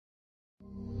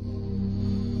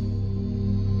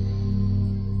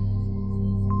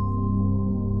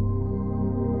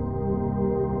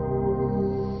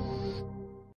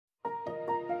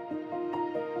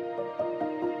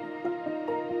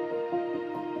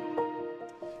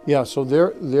Yeah, so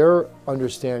their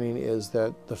understanding is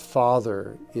that the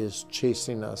Father is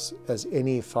chastening us as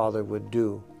any father would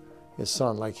do his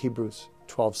son, like Hebrews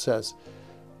 12 says.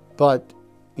 But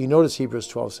you notice Hebrews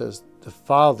 12 says the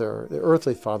Father, the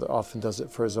earthly father, often does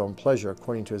it for his own pleasure,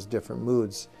 according to his different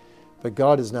moods. But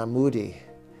God is not moody.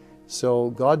 So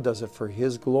God does it for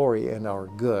his glory and our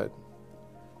good.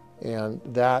 And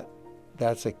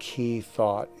that's a key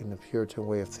thought in the Puritan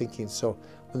way of thinking. So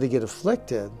when they get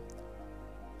afflicted,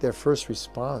 their first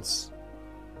response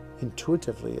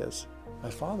intuitively is, my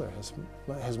Father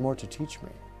has more to teach me,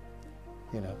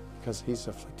 because he's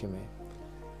afflicting me.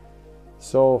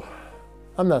 So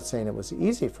I'm not saying it was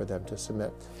easy for them to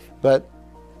submit, but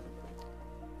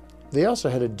they also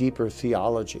had a deeper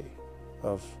theology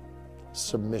of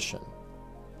submission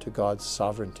to God's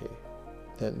sovereignty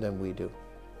than we do.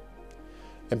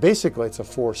 And basically it's a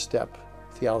 4-step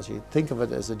theology. Think of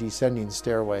it as a descending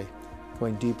stairway,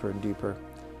 going deeper and deeper.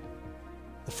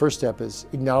 The first step is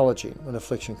acknowledging when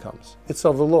affliction comes. It's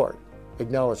of the Lord,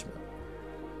 acknowledgement.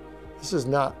 This is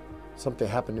not something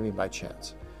that happened to me by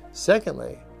chance.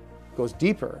 Secondly, it goes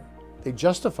deeper. They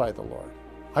justify the Lord.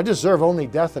 I deserve only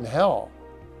death and hell.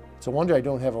 It's a wonder I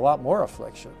don't have a lot more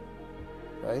affliction,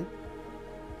 right?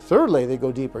 Thirdly, they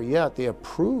go deeper yet. They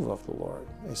approve of the Lord.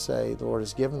 They say, the Lord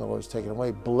is given, the Lord is taken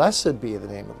away. Blessed be the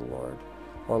name of the Lord.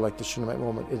 Or like the Shunammite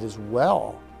woman, it is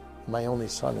well. My only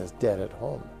son is dead at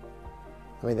home.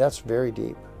 I mean, that's very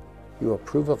deep. You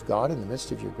approve of God in the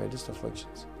midst of your greatest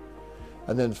afflictions.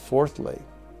 And then fourthly,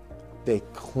 they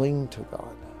cling to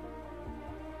God.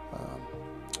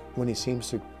 When he seems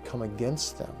to come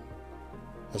against them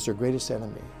as their greatest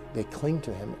enemy, they cling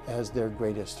to him as their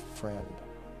greatest friend.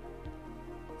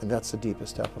 And that's the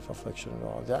deepest step of affliction at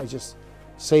all. I just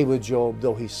say with Job,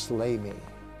 though he slay me,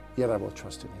 yet I will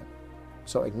trust in him.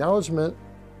 So acknowledgement,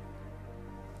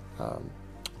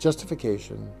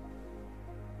 justification,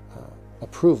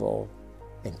 approval,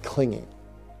 and clinging.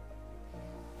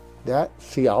 That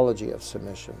theology of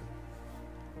submission,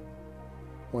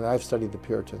 when I've studied the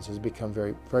Puritans, has become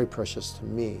very, very precious to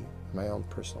me in my own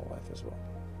personal life as well.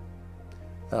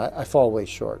 And I fall way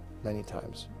short many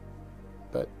times,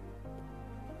 but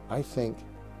I think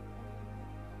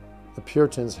the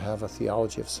Puritans have a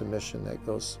theology of submission that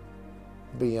goes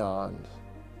beyond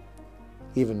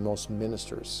even most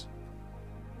ministers'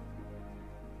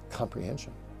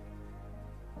 comprehension.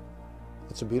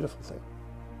 It's a beautiful thing.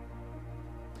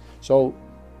 So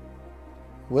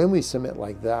when we submit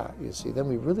like that, you see, then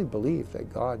we really believe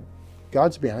that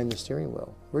God's behind the steering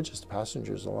wheel. We're just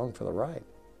passengers along for the ride.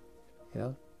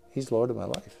 He's Lord of my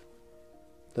life.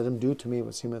 Let him do to me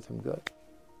what seemeth him good.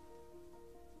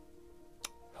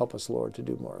 Help us, Lord, to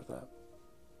do more of that.